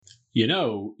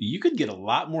You could get a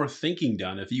lot more thinking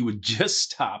done if you would just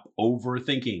stop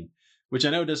overthinking, which I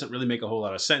know doesn't really make a whole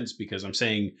lot of sense because I'm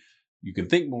saying you can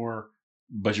think more,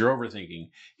 but you're overthinking.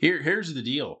 Here's the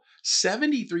deal: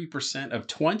 73% of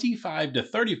 25 to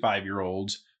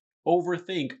 35-year-olds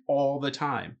overthink all the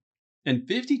time, and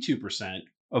 52%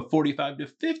 of 45 to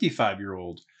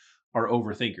 55-year-olds are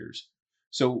overthinkers.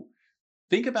 So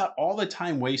think about all the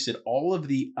time wasted, all of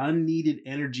the unneeded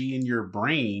energy in your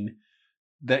brain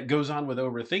that goes on with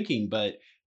overthinking. But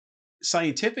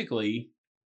scientifically,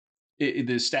 the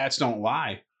stats don't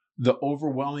lie. The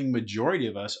overwhelming majority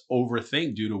of us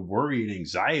overthink due to worry and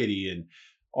anxiety and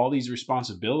all these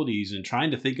responsibilities and trying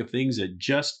to think of things that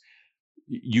just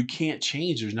you can't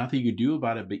change. There's nothing you can do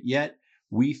about it. But yet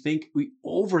we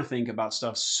overthink about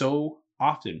stuff so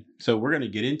often. So we're going to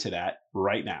get into that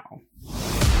right now.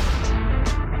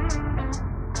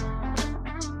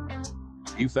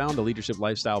 You found the Leadership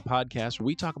Lifestyle Podcast, where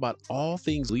we talk about all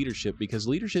things leadership, because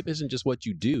leadership isn't just what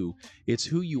you do, it's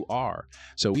who you are.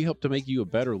 So we hope to make you a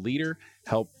better leader,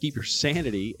 help keep your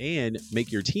sanity, and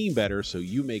make your team better so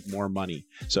you make more money.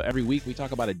 So every week we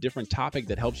talk about a different topic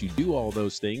that helps you do all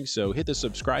those things. So hit the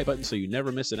subscribe button so you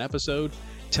never miss an episode.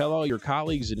 Tell all your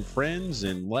colleagues and friends,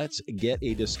 and let's get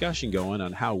a discussion going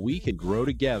on how we can grow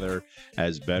together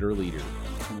as better leaders.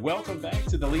 Welcome back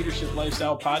to the Leadership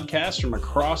Lifestyle Podcast from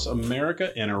across America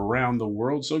and around the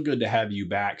world. So good to have you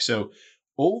back. So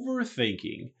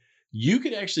overthinking, you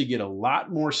could actually get a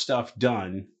lot more stuff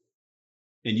done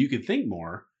and you could think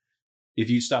more if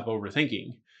you stop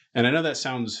overthinking. And I know that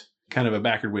sounds kind of a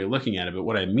backward way of looking at it, but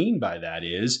what I mean by that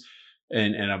is,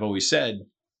 and I've always said,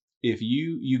 if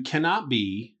you cannot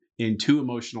be in two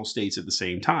emotional states at the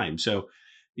same time. So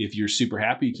if you're super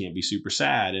happy, you can't be super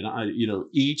sad. And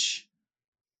each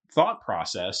thought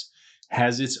process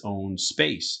has its own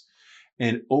space.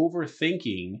 And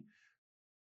overthinking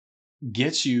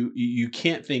gets you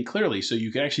can't think clearly. So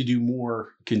you can actually do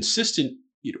more consistent,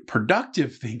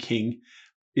 productive thinking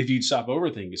if you'd stop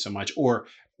overthinking so much. Or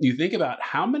you think about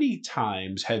how many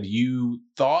times have you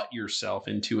thought yourself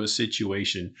into a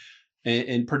situation,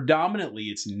 and predominantly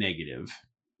it's negative,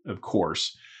 of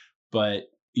course,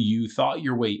 but you thought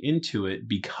your way into it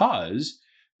because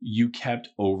you kept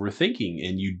overthinking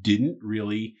and you didn't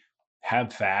really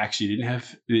have facts. You didn't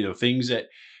have things that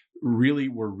really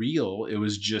were real. It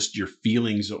was just your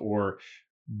feelings, or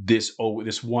this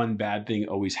one bad thing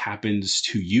always happens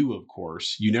to you. Of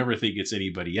course, you never think it's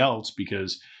anybody else,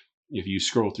 because if you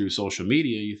scroll through social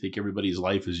media, you think everybody's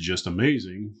life is just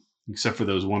amazing, except for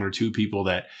those one or two people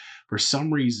that for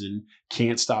some reason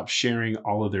can't stop sharing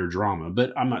all of their drama.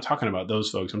 But I'm not talking about those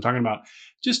folks. I'm talking about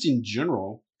just in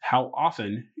general, how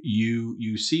often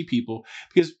you see people,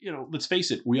 because let's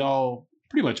face it, we all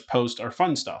pretty much post our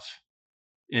fun stuff.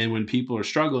 And when people are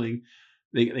struggling,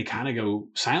 they kind of go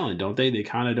silent, don't they? They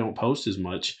kind of don't post as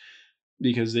much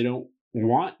because they don't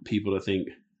want people to think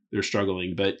they're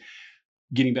struggling. But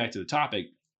getting back to the topic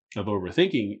of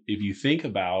overthinking, if you think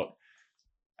about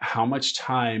how much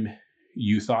time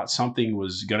you thought something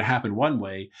was going to happen one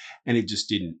way and it just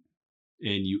didn't,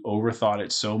 and you overthought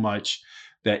it so much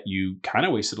that you kind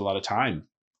of wasted a lot of time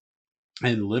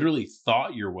and literally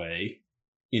thought your way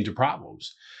into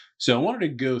problems. So I wanted to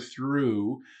go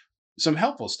through some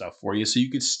helpful stuff for you so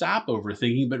you could stop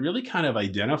overthinking, but really kind of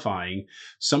identifying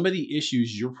some of the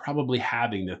issues you're probably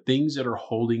having, the things that are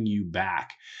holding you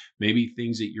back, maybe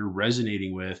things that you're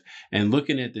resonating with. And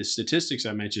looking at the statistics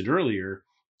I mentioned earlier,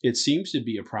 it seems to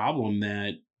be a problem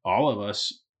that all of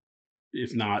us,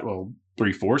 if not, well,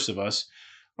 3/4 of us,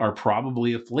 are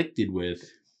probably afflicted with,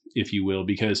 if you will,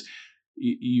 because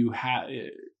you have,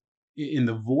 in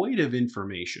the void of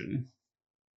information,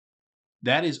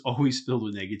 that is always filled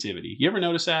with negativity. You ever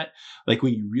notice that? Like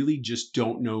when you really just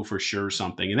don't know for sure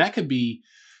something. And that could be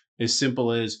as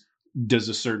simple as, does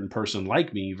a certain person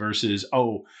like me, versus,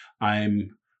 oh,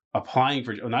 I'm applying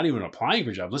for, or not even applying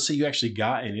for jobs. Let's say you actually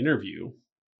got an interview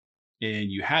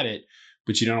and you had it,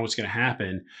 but you don't know what's going to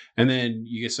happen. And then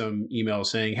you get some email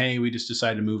saying, hey, we just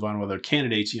decided to move on with other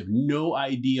candidates. You have no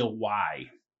idea why.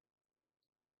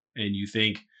 And you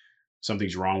think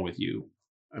something's wrong with you.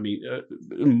 I mean,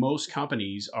 most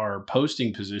companies are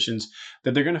posting positions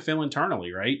that they're going to fill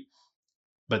internally, right?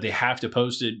 But they have to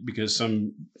post it because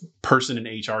some person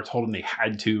in HR told them they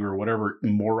had to, or whatever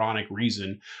moronic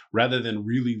reason, rather than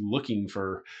really looking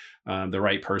for the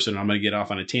right person. I'm going to get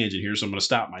off on a tangent here, so I'm going to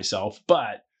stop myself.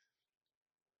 But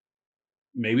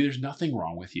maybe there's nothing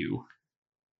wrong with you.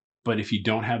 But if you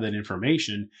don't have that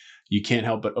information, you can't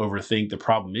help but overthink the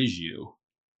problem is you.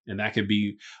 And that could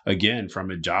be, again, from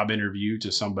a job interview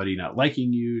to somebody not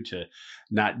liking you to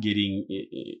not getting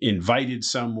invited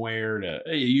somewhere to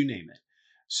you name it.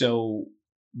 So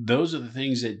those are the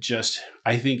things that just,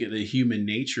 I think the human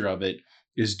nature of it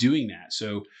is doing that.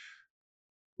 So,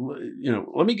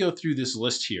 let me go through this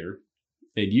list here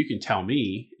and you can tell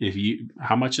me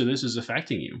how much of this is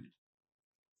affecting you.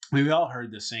 We've all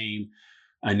heard the same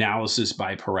analysis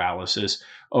by paralysis,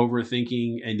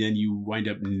 overthinking, and then you wind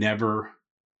up never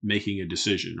making a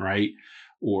decision, right?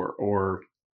 Or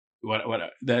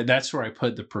that's where I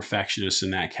put the perfectionist in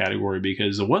that category,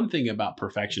 because the one thing about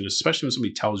perfectionists, especially when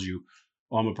somebody tells you,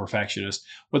 "Oh, I'm a perfectionist,"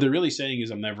 what they're really saying is,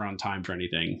 "I'm never on time for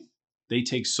anything." They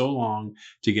take so long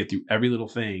to get through every little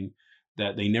thing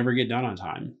that they never get done on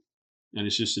time, and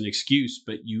it's just an excuse.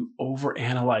 But you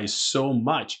overanalyze so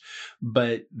much,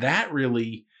 but that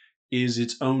really is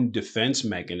its own defense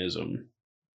mechanism.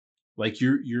 Like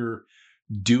you're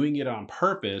doing it on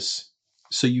purpose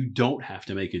so you don't have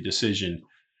to make a decision,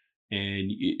 and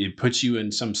it puts you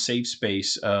in some safe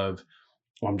space of,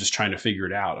 well, I'm just trying to figure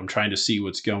it out. I'm trying to see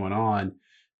what's going on,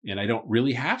 and I don't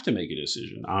really have to make a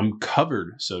decision. I'm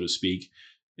covered, so to speak,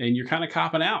 and you're kind of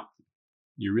copping out.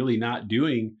 You're really not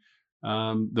doing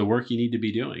the work you need to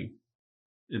be doing.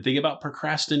 And think about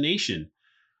procrastination.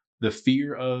 The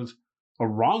fear of a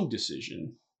wrong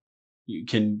decision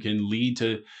can lead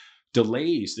to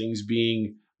delays, things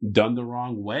being done the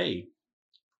wrong way,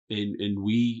 and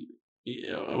we,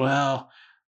 well,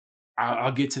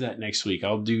 I'll get to that next week.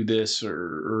 I'll do this,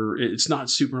 or it's not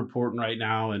super important right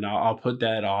now, and I'll put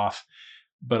that off.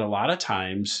 But a lot of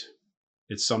times,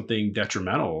 it's something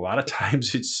detrimental. A lot of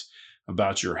times, it's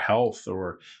about your health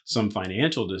or some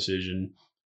financial decision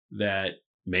that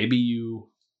maybe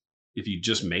if you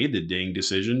just made the dang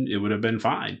decision, it would have been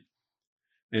fine.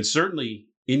 And certainly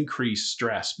increase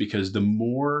stress, because the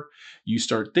more you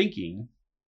start thinking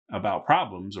about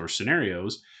problems or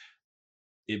scenarios,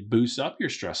 it boosts up your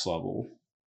stress level,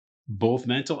 both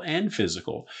mental and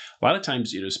physical. A lot of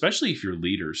times, especially if you're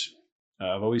leaders,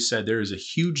 I've always said there is a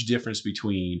huge difference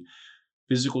between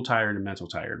physical tired and mental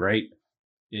tired, right?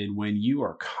 And when you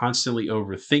are constantly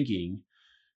overthinking,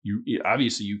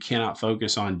 obviously you cannot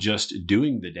focus on just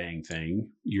doing the dang thing.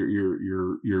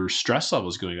 Your stress level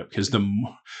is going up, because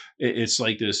it's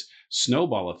like this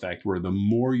snowball effect where the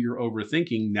more you're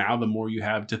overthinking, now the more you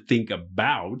have to think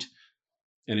about,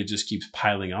 and it just keeps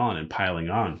piling on and piling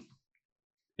on.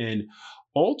 And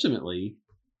ultimately,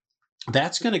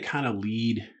 that's going to kind of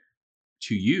lead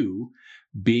to you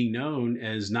being known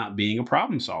as not being a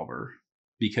problem solver,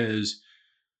 because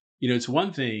it's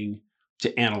one thing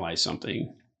to analyze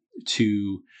something,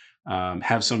 to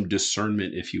have some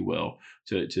discernment, if you will,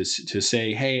 to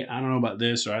say, hey, I don't know about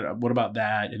this, or what about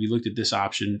that? Have you looked at this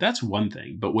option? That's one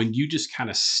thing. But when you just kind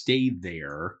of stay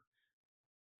there,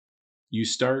 you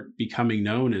start becoming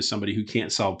known as somebody who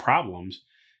can't solve problems,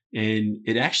 and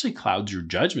it actually clouds your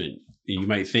judgment. And you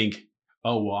might think,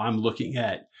 oh, well, I'm looking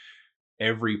at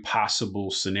every possible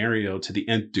scenario to the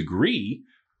nth degree,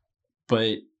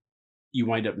 but you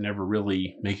wind up never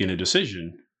really making a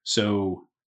decision. So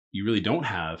you really don't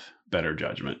have better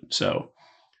judgment. So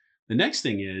the next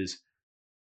thing is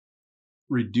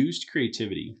reduced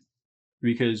creativity,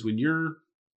 because when you're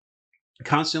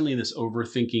constantly in this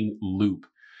overthinking loop,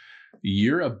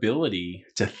 your ability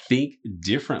to think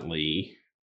differently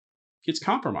gets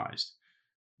compromised.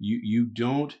 You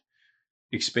don't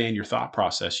expand your thought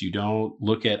process. You don't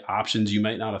look at options you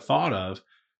might not have thought of,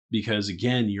 because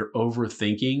again, you're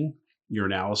overthinking. Your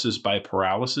analysis by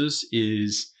paralysis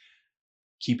is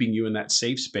keeping you in that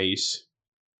safe space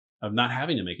of not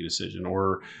having to make a decision,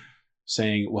 or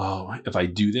saying, well, if I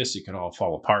do this, it could all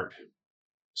fall apart.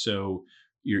 So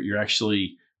you're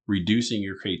actually reducing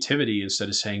your creativity instead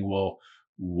of saying, well,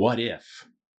 what if?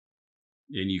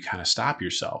 And you kind of stop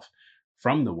yourself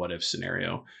from the what if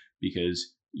scenario,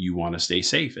 because you want to stay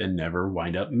safe and never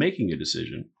wind up making a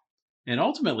decision. And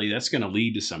ultimately, that's going to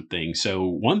lead to something. So,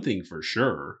 one thing for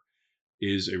sure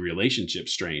is a relationship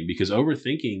strain, because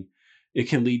overthinking, it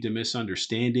can lead to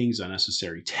misunderstandings,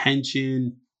 unnecessary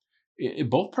tension,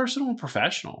 both personal and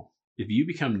professional. If you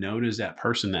become known as that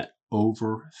person that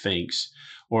overthinks,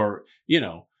 or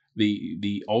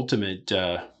the ultimate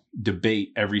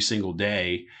debate every single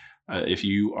day, if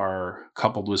you are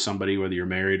coupled with somebody, whether you're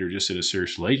married or just in a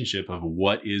serious relationship, of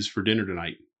what is for dinner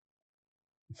tonight.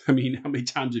 I mean, how many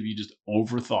times have you just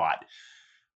overthought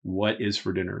what is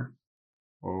for dinner,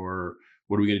 or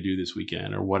what are we going to do this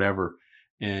weekend, or whatever?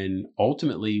 And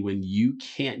ultimately, when you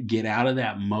can't get out of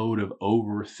that mode of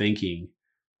overthinking,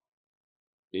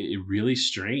 it really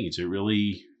strains. It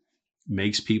really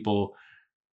makes people,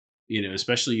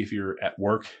 especially if you're at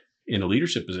work in a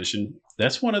leadership position,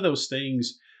 that's one of those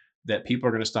things that people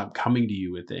are going to stop coming to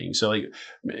you with things. So, like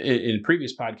in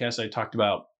previous podcasts, I talked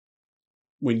about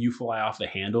when you fly off the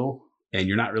handle and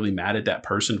you're not really mad at that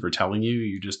person for telling you,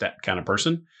 you're just that kind of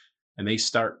person, and they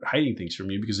start hiding things from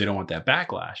you because they don't want that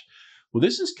backlash. Well,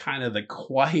 this is kind of the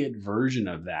quiet version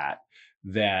of that,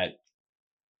 that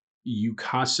you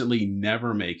constantly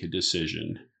never make a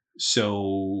decision.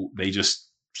 So they just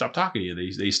stop talking to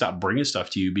you. They stop bringing stuff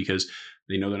to you because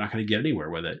they know they're not going to get anywhere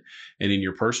with it. And in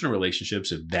your personal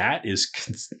relationships, if that is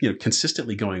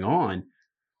consistently going on,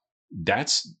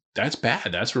 that's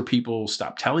bad. That's where people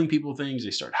stop telling people things.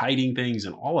 They start hiding things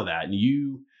and all of that. And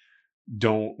you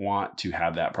don't want to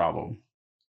have that problem.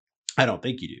 I don't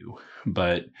think you do,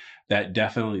 but that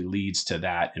definitely leads to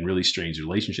that and really strains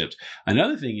relationships.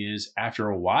 Another thing is, after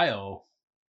a while,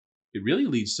 it really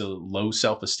leads to low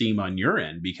self-esteem on your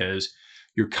end because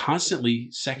you're constantly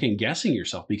second guessing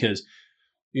yourself. Because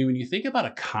when you think about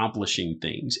accomplishing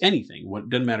things, anything, what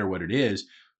doesn't matter what it is,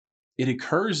 it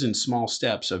occurs in small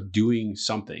steps of doing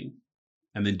something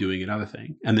and then doing another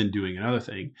thing and then doing another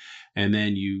thing. And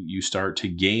then you start to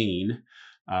gain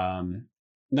not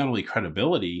only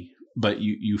credibility, but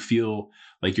you feel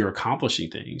like you're accomplishing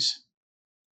things.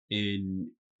 And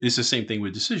it's the same thing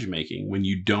with decision making. When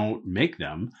you don't make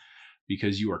them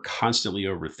because you are constantly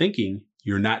overthinking,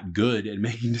 you're not good at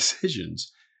making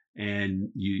decisions. And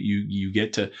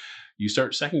you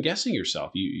start second guessing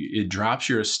yourself. It drops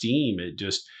your esteem. It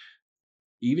just,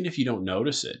 even if you don't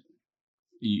notice it,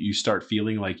 you start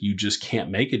feeling like you just can't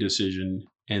make a decision.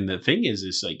 And the thing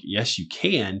is like, yes, you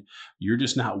can. You're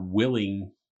just not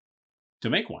willing to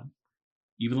make one,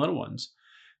 even little ones.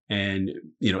 And,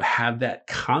 have that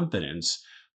confidence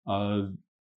of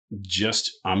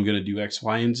just, I'm going to do X,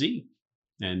 Y, and Z.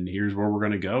 And here's where we're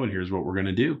going to go. And here's what we're going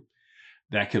to do.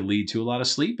 That could lead to a lot of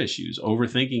sleep issues.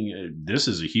 Overthinking, this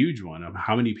is a huge one. Of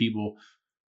how many people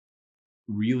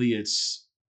really, it's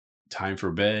time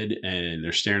for bed and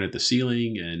they're staring at the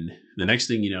ceiling, and the next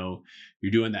thing you know,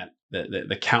 you're doing that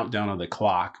the countdown on the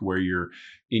clock where you're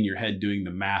in your head doing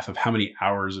the math of how many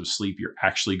hours of sleep you're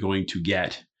actually going to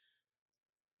get.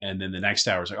 And then the next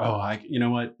hour is like, oh, you know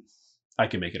what, I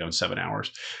can make it on 7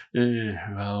 hours.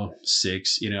 Well,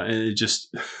 6, and it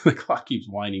just the clock keeps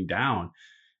winding down.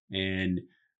 And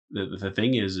the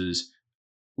thing is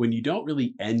when you don't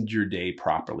really end your day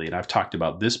properly, and I've talked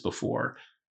about this before,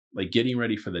 like getting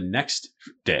ready for the next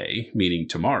day, meaning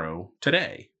tomorrow,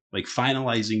 today, like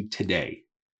finalizing today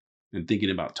and thinking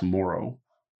about tomorrow.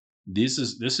 This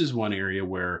is one area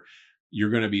where you're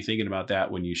going to be thinking about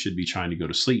that when you should be trying to go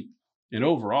to sleep. And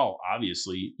overall,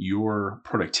 obviously, your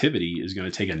productivity is going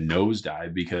to take a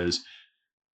nosedive because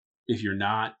if you're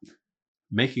not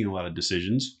making a lot of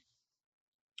decisions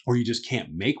or you just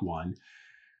can't make one,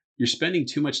 you're spending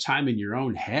too much time in your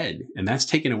own head. And that's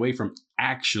taken away from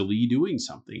actually doing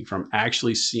something, from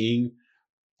actually seeing,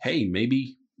 hey,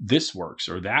 maybe this works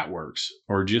or that works,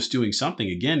 or just doing something.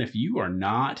 Again, if you are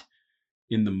not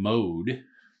in the mode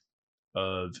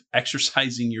of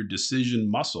exercising your decision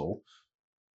muscle,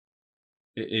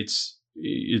 it's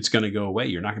going to go away.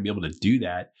 You're not going to be able to do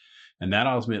that. And that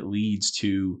ultimately leads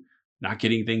to not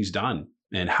getting things done.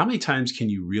 And how many times can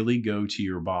you really go to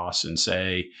your boss and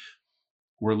say,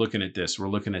 we're looking at this, we're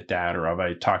looking at that? Or have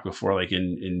I talked before, like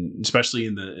in especially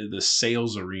in the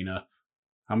sales arena,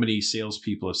 how many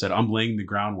salespeople have said, I'm laying the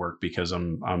groundwork because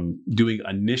I'm doing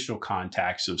initial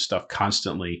contacts of stuff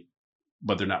constantly,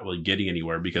 but they're not really getting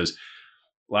anywhere because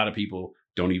a lot of people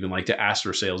don't even like to ask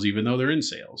for sales, even though they're in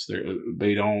sales.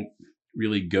 They don't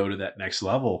really go to that next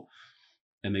level,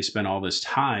 and they spend all this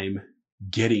time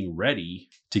getting ready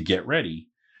to get ready,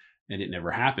 and it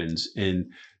never happens.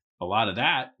 And a lot of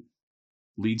that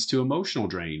leads to emotional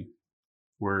drain,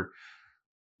 where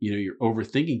your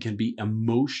overthinking can be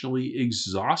emotionally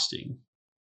exhausting.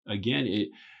 Again,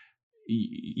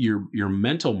 your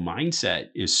mental mindset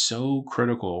is so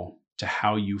critical to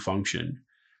how you function.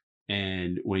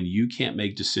 And when you can't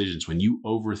make decisions, when you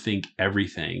overthink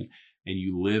everything and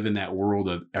you live in that world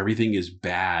of everything is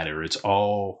bad or it's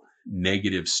all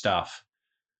negative stuff,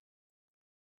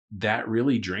 that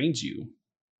really drains you.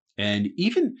 And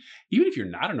even if you're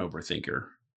not an overthinker,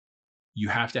 you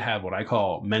have to have what I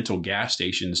call mental gas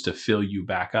stations to fill you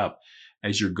back up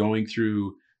as you're going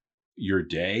through your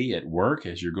day at work,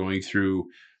 as you're going through,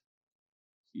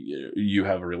 you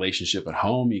have a relationship at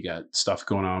home, you got stuff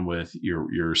going on with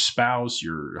your spouse,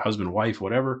 your husband, wife,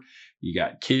 whatever. You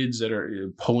got kids that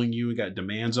are pulling you and got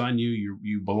demands on you.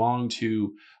 You belong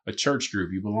to a church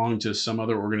group, you belong to some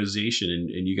other organization,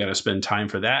 and you got to spend time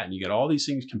for that. And you got all these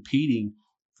things competing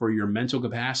for your mental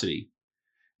capacity.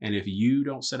 And if you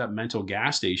don't set up mental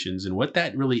gas stations, and what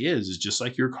that really is just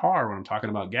like your car, when I'm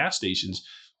talking about gas stations,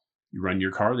 you run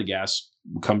your car, the gas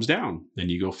comes down, then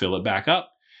you go fill it back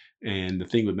up. And the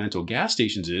thing with mental gas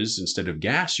stations is instead of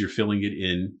gas, you're filling it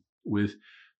in with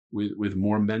with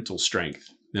more mental strength.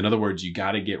 In other words, you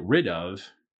got to get rid of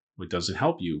what doesn't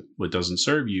help you, what doesn't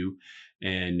serve you,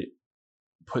 and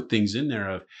put things in there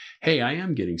of, hey, I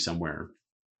am getting somewhere.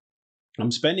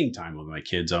 I'm spending time with my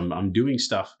kids. I'm doing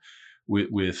stuff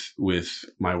with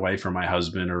my wife or my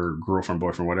husband or girlfriend,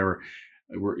 boyfriend, whatever.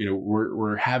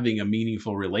 We're having a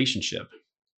meaningful relationship.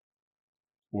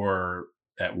 Or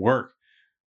at work,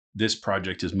 this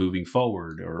project is moving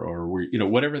forward, or we're,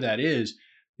 whatever that is.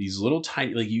 These little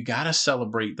tiny, like, you got to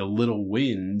celebrate the little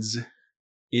wins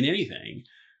in anything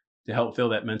to help fill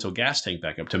that mental gas tank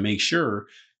back up, to make sure,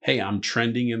 hey, I'm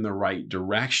trending in the right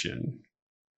direction.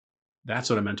 That's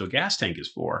what a mental gas tank is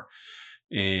for.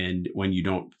 And when you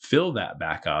don't fill that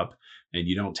back up and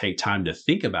you don't take time to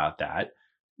think about that,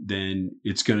 then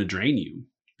it's going to drain you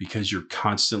because you're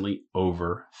constantly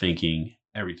overthinking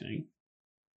everything.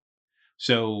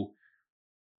 So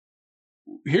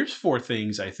here's 4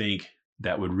 things I think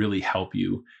that would really help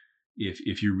you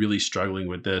if you're really struggling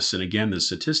with this. And again, the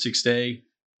statistics say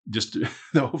just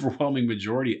the overwhelming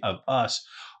majority of us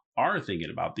are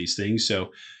thinking about these things.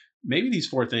 So maybe these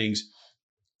 4 things,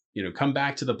 come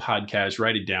back to the podcast,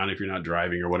 write it down if you're not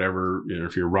driving or whatever,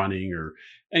 if you're running or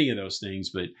any of those things,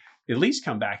 but at least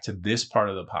come back to this part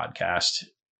of the podcast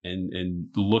and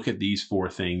look at these 4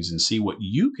 things and see what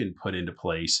you can put into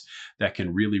place that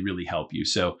can really, really help you.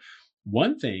 So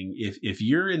one thing, if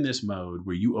you're in this mode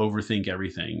where you overthink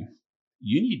everything,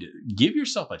 you need to give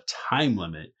yourself a time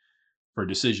limit for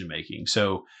decision making.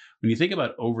 So when you think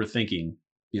about overthinking,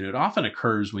 it often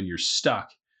occurs when you're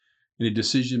stuck in a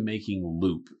decision making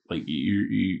loop. Like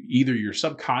you're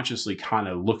subconsciously kind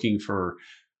of looking for,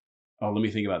 oh, let me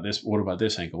think about this. What about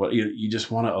this angle? What you just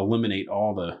want to eliminate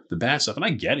all the bad stuff. And I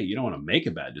get it. You don't want to make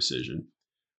a bad decision,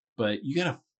 but you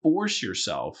got to force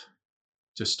yourself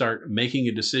to start making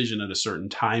a decision at a certain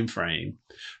time frame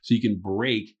so you can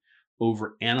break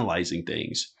over analyzing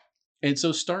things. And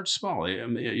so start small.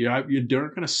 You're not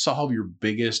going to solve your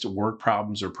biggest work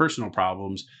problems or personal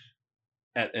problems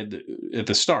at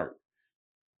the start.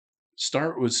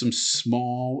 Start with some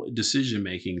small decision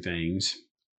making things.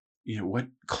 What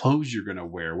clothes you're going to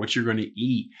wear, what you're going to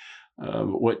eat,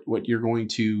 what you're going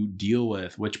to deal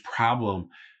with, which problem.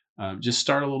 Just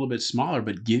start a little bit smaller,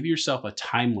 but give yourself a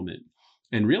time limit.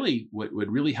 And really, what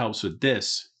really helps with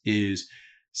this is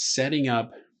setting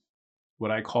up what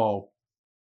I call,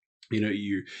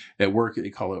 you at work, they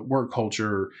call it work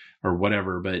culture or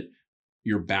whatever, but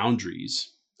your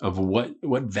boundaries of what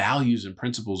values and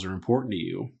principles are important to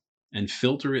you, and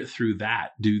filter it through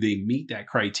that. Do they meet that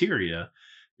criteria?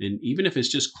 And even if it's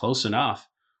just close enough,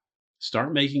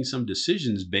 start making some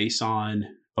decisions based on,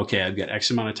 okay, I've got X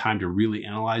amount of time to really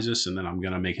analyze this, and then I'm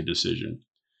going to make a decision.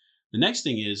 The next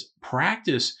thing is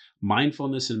practice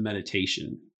mindfulness and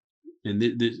meditation. And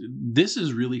this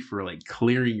is really for like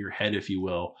clearing your head, if you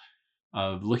will,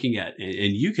 of looking at,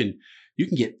 and you can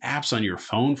get apps on your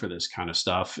phone for this kind of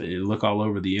stuff, and look all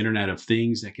over the internet of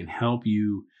things that can help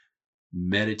you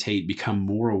meditate, become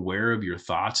more aware of your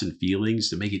thoughts and feelings,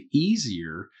 to make it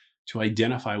easier to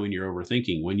identify when you're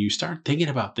overthinking. When you start thinking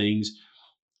about things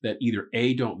that either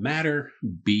A, don't matter,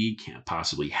 B, can't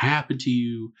possibly happen to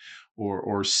you,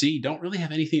 or C, don't really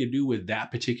have anything to do with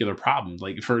that particular problem.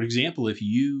 Like, for example, if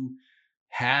you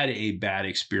had a bad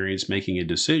experience making a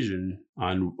decision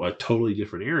on a totally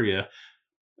different area,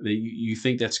 that you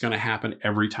think that's going to happen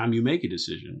every time you make a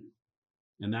decision.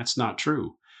 And that's not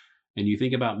true. And you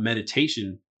think about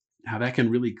meditation, how that can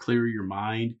really clear your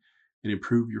mind and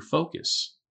improve your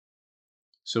focus.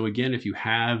 So again, if you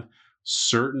have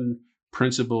certain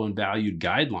principle and valued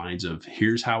guidelines of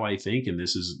here's how I think, and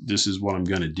this is what I'm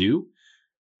going to do,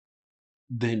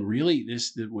 then really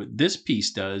what this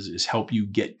piece does is help you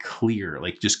get clear,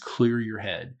 like just clear your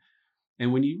head.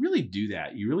 And when you really do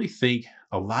that, you really think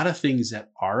a lot of things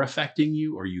that are affecting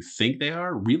you, or you think they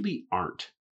are, really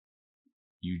aren't.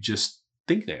 You just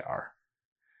think they are.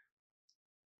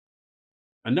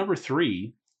 And number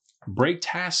 3, break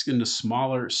tasks into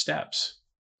smaller steps.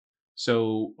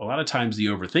 So a lot of times the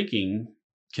overthinking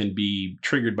can be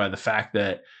triggered by the fact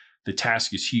that the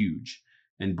task is huge,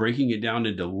 and breaking it down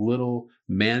into little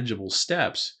manageable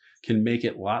steps can make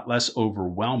it a lot less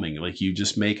overwhelming. Like, you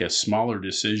just make a smaller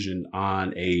decision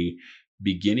on a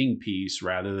beginning piece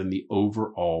rather than the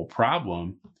overall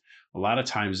problem. A lot of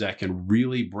times that can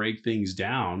really break things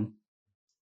down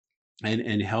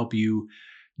and help you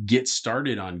get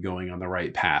started on going on the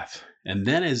right path. And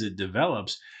then as it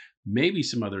develops, maybe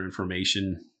some other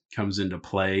information comes into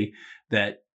play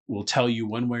that will tell you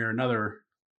one way or another,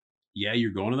 yeah,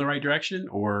 you're going in the right direction,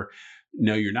 or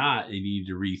no, you're not. And you need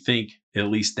to rethink at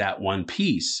least that one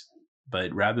piece.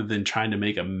 But rather than trying to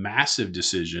make a massive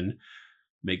decision,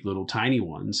 make little tiny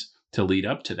ones to lead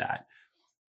up to that.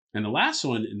 And the last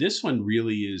one, this one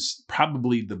really is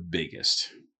probably the biggest.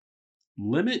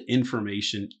 Limit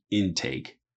information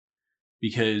intake,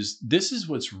 because this is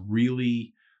what's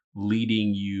really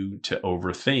leading you to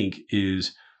overthink.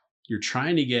 Is you're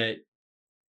trying to get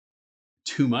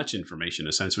too much information in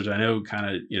a sense, which I know kind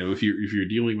of, if you're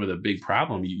dealing with a big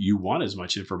problem, you want as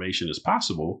much information as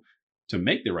possible to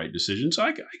make the right decision. So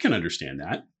I can understand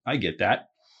that. I get that.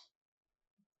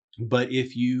 But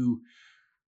if you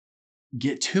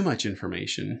get too much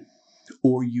information,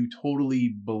 or you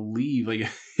totally believe, like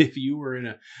if you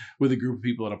were with a group of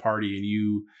people at a party and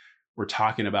you were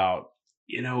talking about,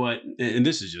 you know what, and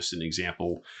this is just an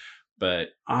example, but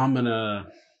I'm gonna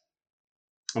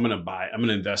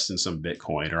invest in some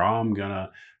Bitcoin, or I'm gonna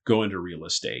go into real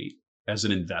estate as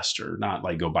an investor, not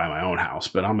like go buy my own house,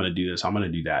 but I'm gonna do this, I'm gonna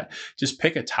do that. Just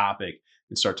pick a topic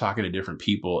and start talking to different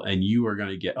people, and you are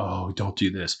gonna get, oh, don't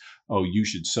do this. Oh, you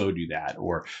should so do that.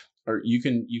 Or you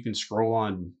can scroll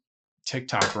on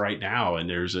TikTok right now, and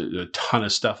there's a ton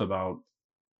of stuff about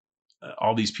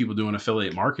all these people doing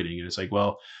affiliate marketing, and it's like,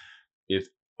 well, if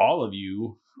all of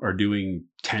you are doing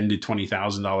 $10,000 to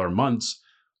 $20,000 months,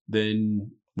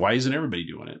 then why isn't everybody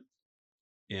doing it?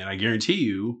 And I guarantee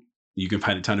you can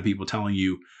find a ton of people telling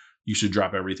you you should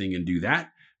drop everything and do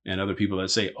that, and other people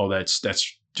that say, oh, that's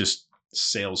just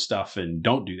sales stuff and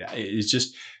don't do that. It's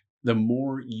just, the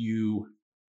more you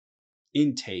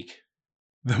intake,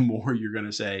 the more you're going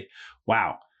to say,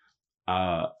 wow,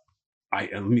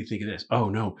 let me think of this. Oh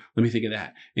no, let me think of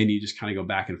that. And you just kind of go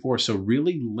back and forth. So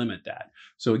really limit that.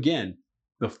 So again,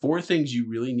 the 4 things you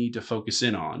really need to focus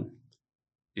in on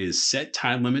is set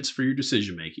time limits for your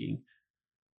decision making,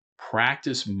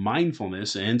 practice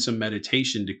mindfulness and some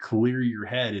meditation to clear your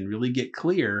head and really get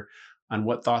clear on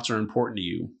what thoughts are important to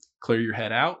you. Clear your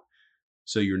head out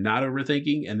so you're not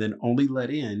overthinking, and then only let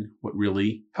in what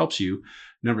really helps you.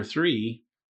 Number 3,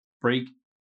 break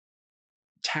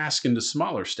task into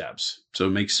smaller steps. So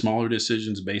make smaller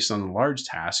decisions based on the large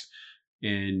task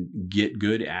and get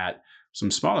good at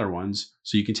some smaller ones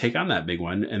so you can take on that big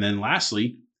one. And then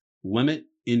lastly, limit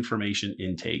information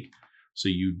intake so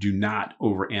you do not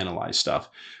overanalyze stuff.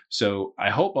 So I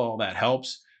hope all that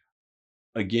helps.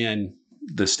 Again,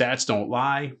 the stats don't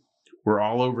lie. We're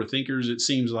all overthinkers, it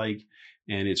seems like,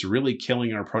 and it's really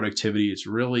killing our productivity. It's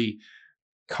really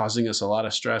causing us a lot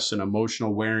of stress and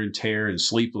emotional wear and tear and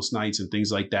sleepless nights and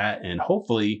things like that. And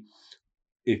hopefully,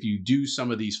 if you do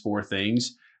some of these 4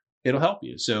 things, it'll help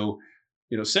you. So,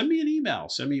 send me an email,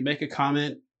 make a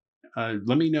comment.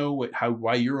 Let me know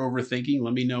why you're overthinking.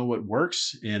 Let me know what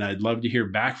works. And I'd love to hear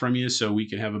back from you so we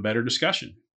can have a better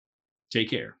discussion. Take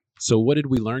care. So what did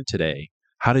we learn today?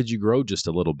 How did you grow just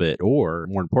a little bit? Or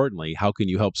more importantly, how can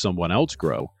you help someone else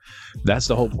grow? That's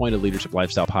the whole point of Leadership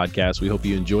Lifestyle Podcast. We hope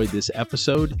you enjoyed this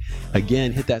episode.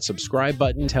 Again, hit that subscribe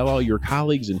button. Tell all your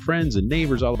colleagues and friends and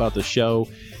neighbors all about the show.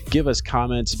 Give us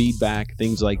comments, feedback,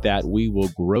 things like that. We will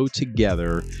grow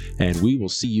together, and we will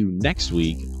see you next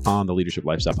week on the Leadership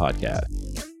Lifestyle Podcast.